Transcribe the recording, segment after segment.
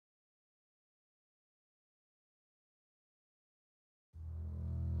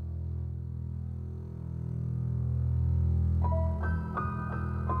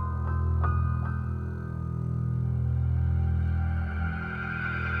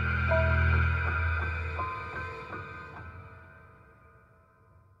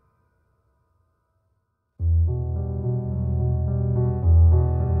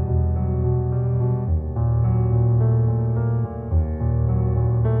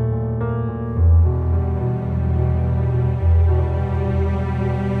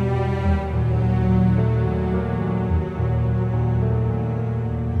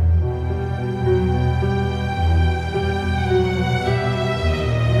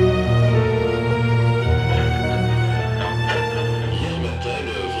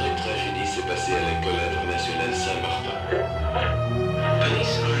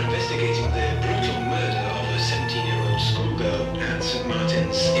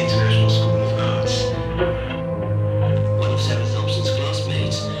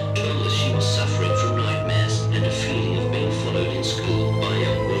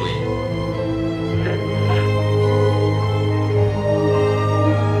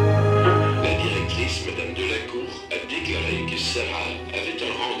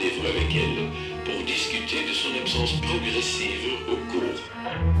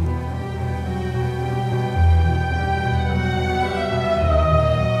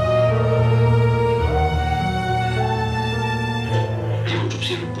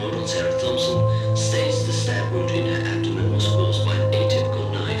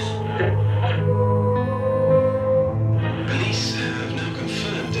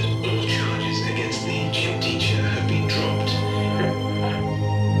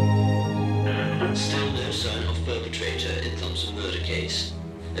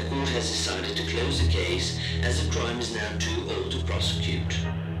prosecute. Take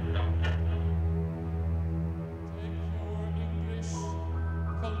your English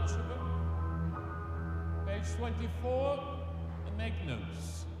culture book, page 24, and make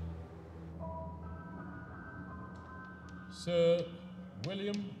notes. Sir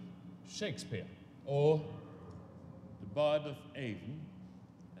William Shakespeare, or the Bard of Avon,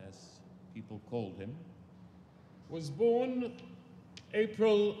 as people called him, was born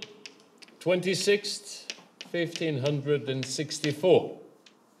April 26th, 1564,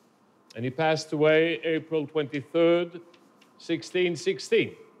 and he passed away April 23rd,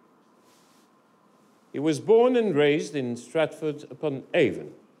 1616. He was born and raised in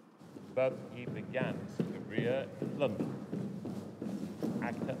Stratford-upon-Avon, but he began his career in London.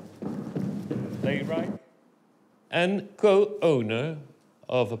 Actor, playwright, and co-owner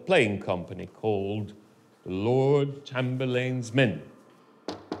of a playing company called the Lord Chamberlain's Men.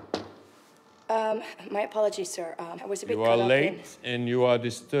 My apologies, sir. I was a bit You caught are up late and you are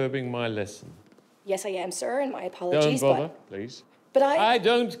disturbing my lesson. Yes, I am, sir, and my Don't apologies, bother, please. but I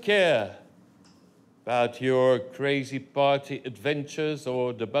don't care about your crazy party adventures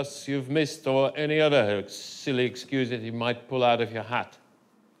or the bus you've missed or any other silly excuse that you might pull out of your hat.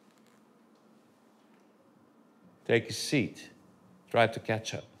 Take a seat. Try to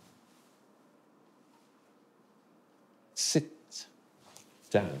catch up. Sit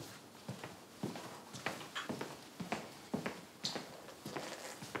down.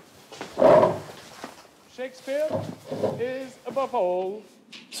 Shakespeare is, above all,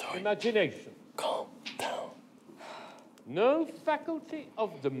 imagination. Calm down. No faculty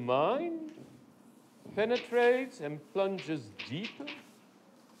of the mind penetrates and plunges deeper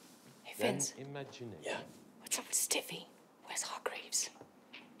Hey, than Vince, imagination. Yeah, what's up with Stiffy? Where's Hargreaves?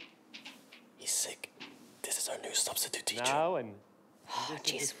 he's sick. This is our new substitute teacher. Now, and Oh,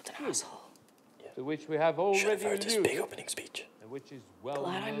 jeez, what an asshole. to which we have Should have already heard his alluded, big opening speech. and which is well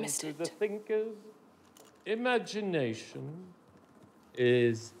Glad I known missed to it. the thinkers, imagination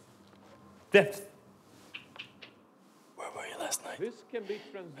is depth. Where were you last night? This can be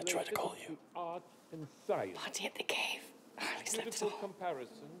translated tried to call you. to art and science. Party at the cave. I slept Beautiful so.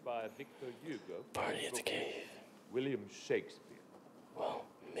 comparison by Victor Hugo. Party at the cave. William Shakespeare. Well,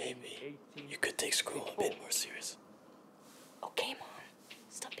 maybe you could take school a bit more serious. Okay, Mom.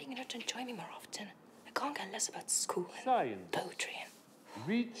 Stop being here to join me more often. I can't care less about school and Science. poetry and...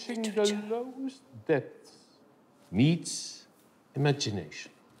 Reaching the Literature. lowest depths meets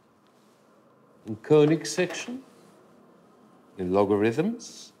imagination. In conic section, in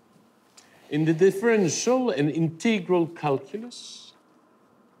logarithms, in the differential and integral calculus,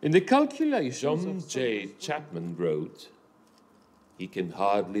 in the calculations John J. Chapman wrote, "He can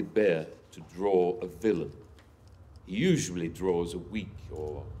hardly bear to draw a villain. He usually draws a weak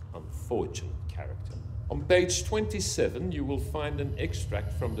or unfortunate character." On page 27, you will find an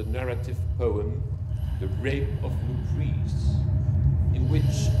extract from the narrative poem The Rape of Lucrece, in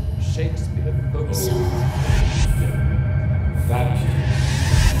which Shakespeare poses that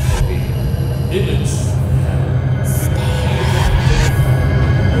of the image.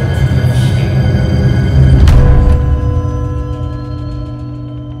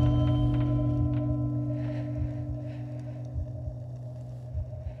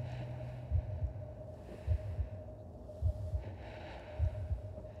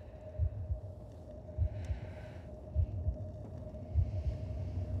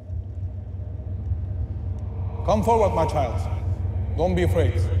 Come forward, my child. Don't be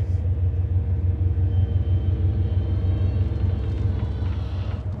afraid.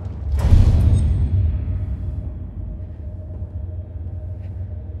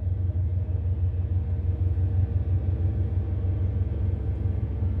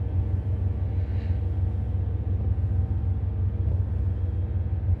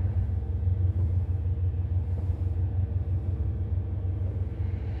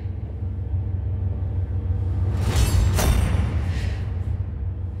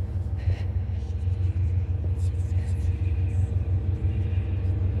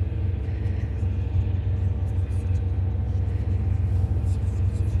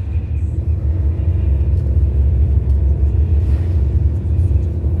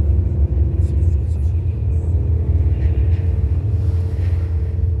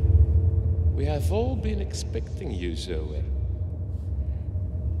 We've all been expecting you, Zoe.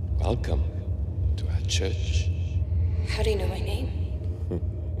 Welcome to our church. How do you know my name?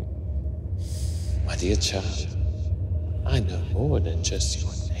 My dear child, I know more than just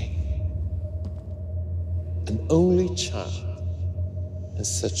your name. An only child and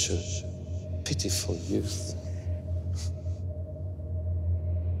such a pitiful youth.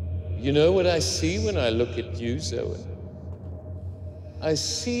 You know what I see when I look at you, Zoe? I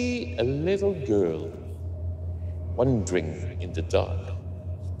see a little girl wandering in the dark,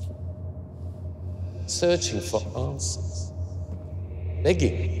 searching for answers,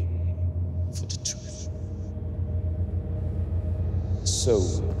 begging for the truth. A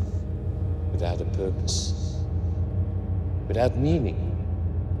soul without a purpose, without meaning.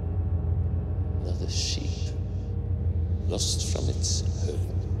 Another sheep lost from its herd.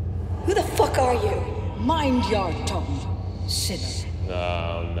 Who the fuck are you? Mind your tongue, sinner.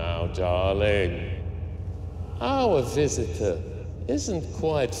 Now, darling. Our visitor isn't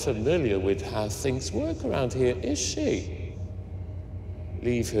quite familiar with how things work around here, is she?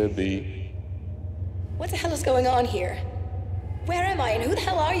 Leave her be. What the hell is going on here? Where am I and who the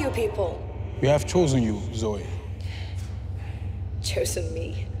hell are you people? We have chosen you, Zoe. Chosen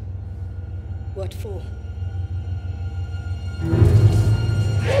me? What for?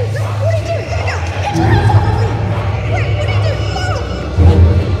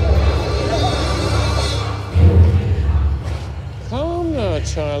 Calm now,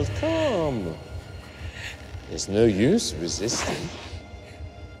 child, calm. There's no use resisting.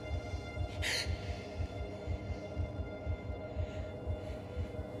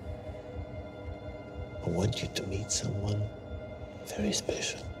 I want you to meet someone very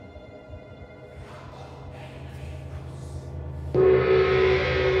special. Do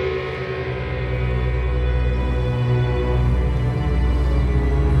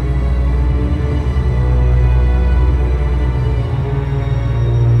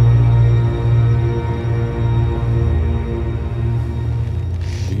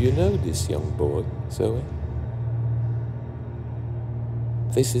you know this young boy, Zoe?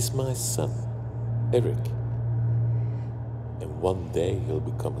 This is my son, Eric. And one day he'll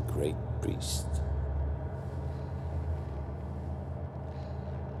become a great priest.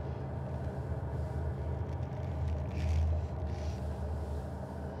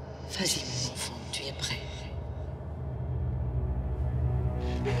 Vas-y, mon enfant, tu es prêt.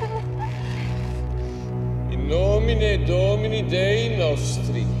 In nomine Domini Dei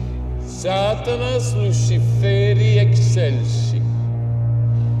nostri, Satanas Luciferi excelsi.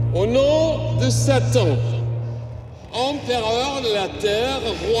 Au nom de Satan, empereur de la terre,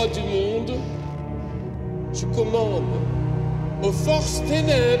 roi du monde, je commande aux forces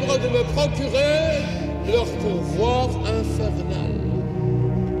ténèbres de me procurer leur pouvoir infernal.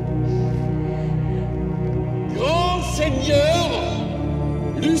 Grand Seigneur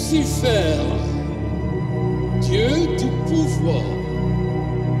Lucifer, Dieu du pouvoir,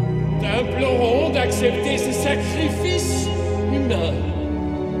 t'implorons d'accepter ce sacrifice humain.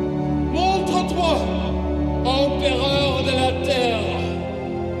 Montre-toi, empereur de la terre,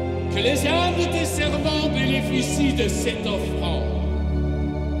 que les âmes de tes servants bénéficient de cette offrande.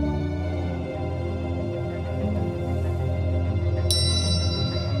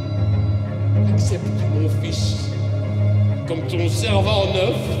 Accepte mon fils comme ton servant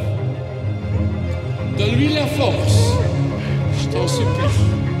neuf. Donne-lui la force, je t'en supplie.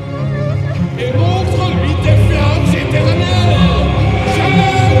 Et montre-lui tes flammes éternelles.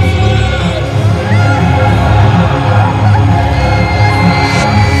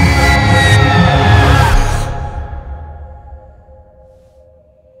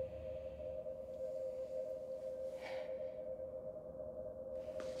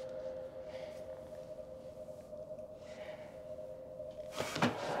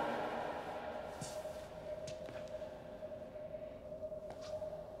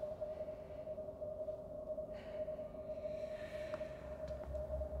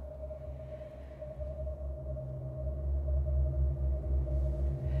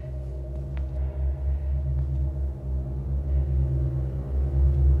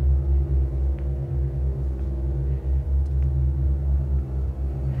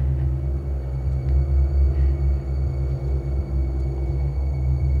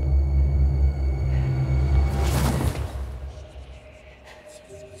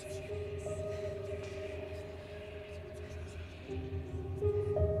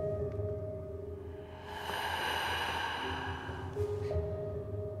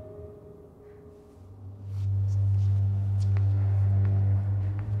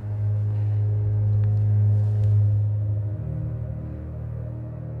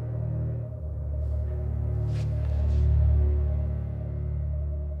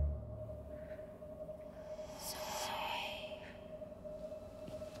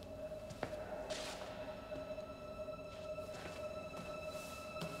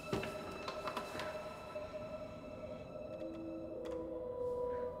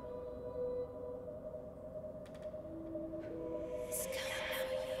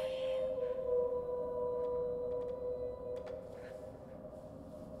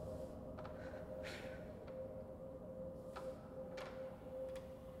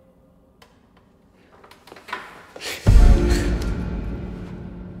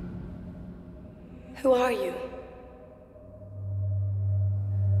 are you?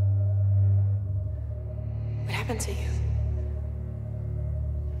 What happened to you?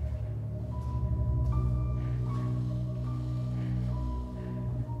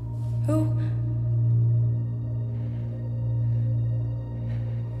 Who?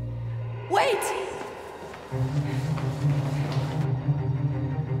 Wait!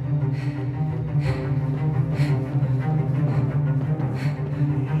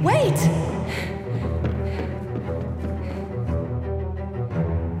 Wait!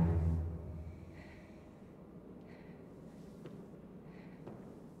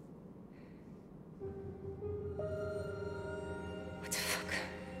 What the fuck?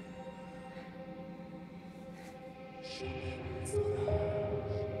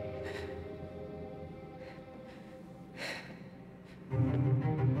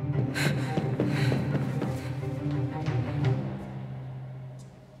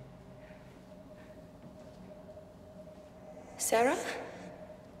 Sarah?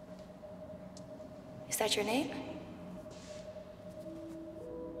 Is that your name?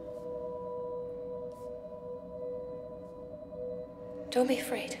 Don't be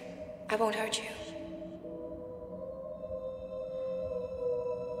afraid. I won't hurt you.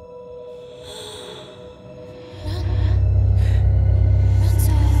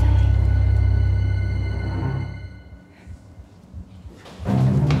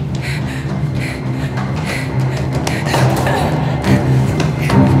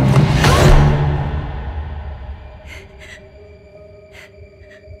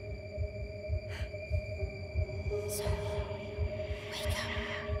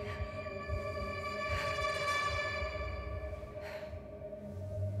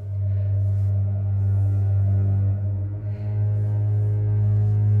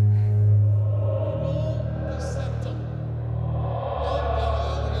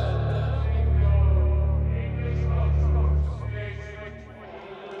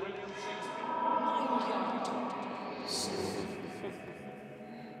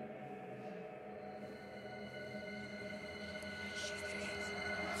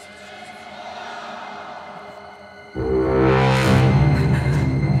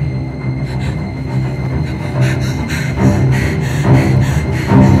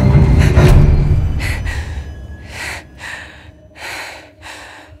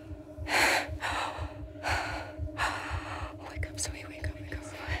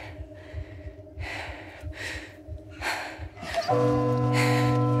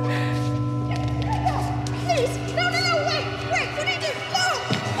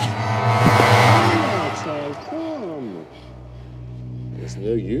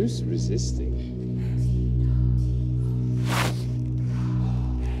 No use resisting.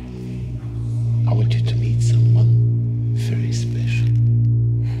 I want you to meet someone very special.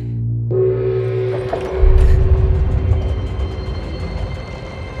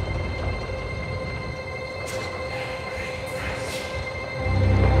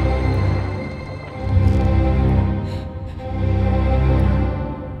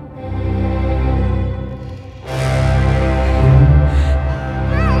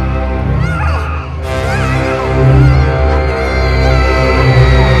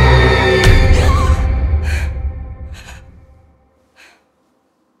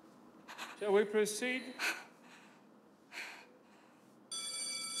 Proceed.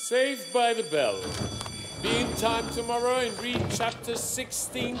 Saved by the Bell. Be in time tomorrow and read chapters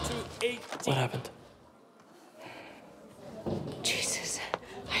 16 to 18. What happened? Jesus,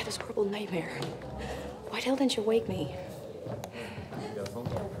 I had this horrible nightmare. Why the hell didn't you wake me?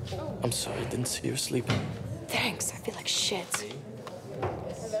 I'm sorry, I didn't see you sleeping. Thanks, I feel like shit.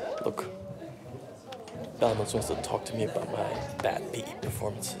 Look, Liesmons wants to talk to me about my bad PE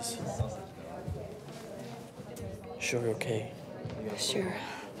performances. Sure you're okay? Sure,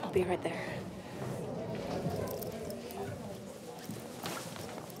 I'll be right there.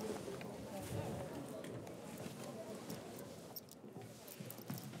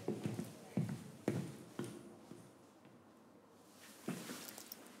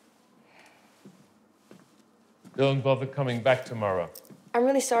 Don't bother coming back tomorrow. I'm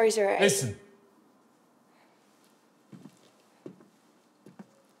really sorry, sir. Listen.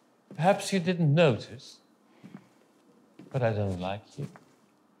 Perhaps you didn't notice, but I don't like you.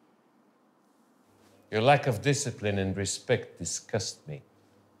 Your lack of discipline and respect disgust me.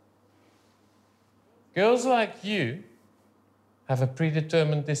 Girls like you have a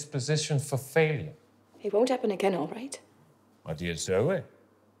predetermined disposition for failure. It won't happen again, all right? My dear Zoe,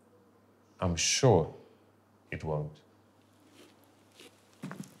 I'm sure it won't.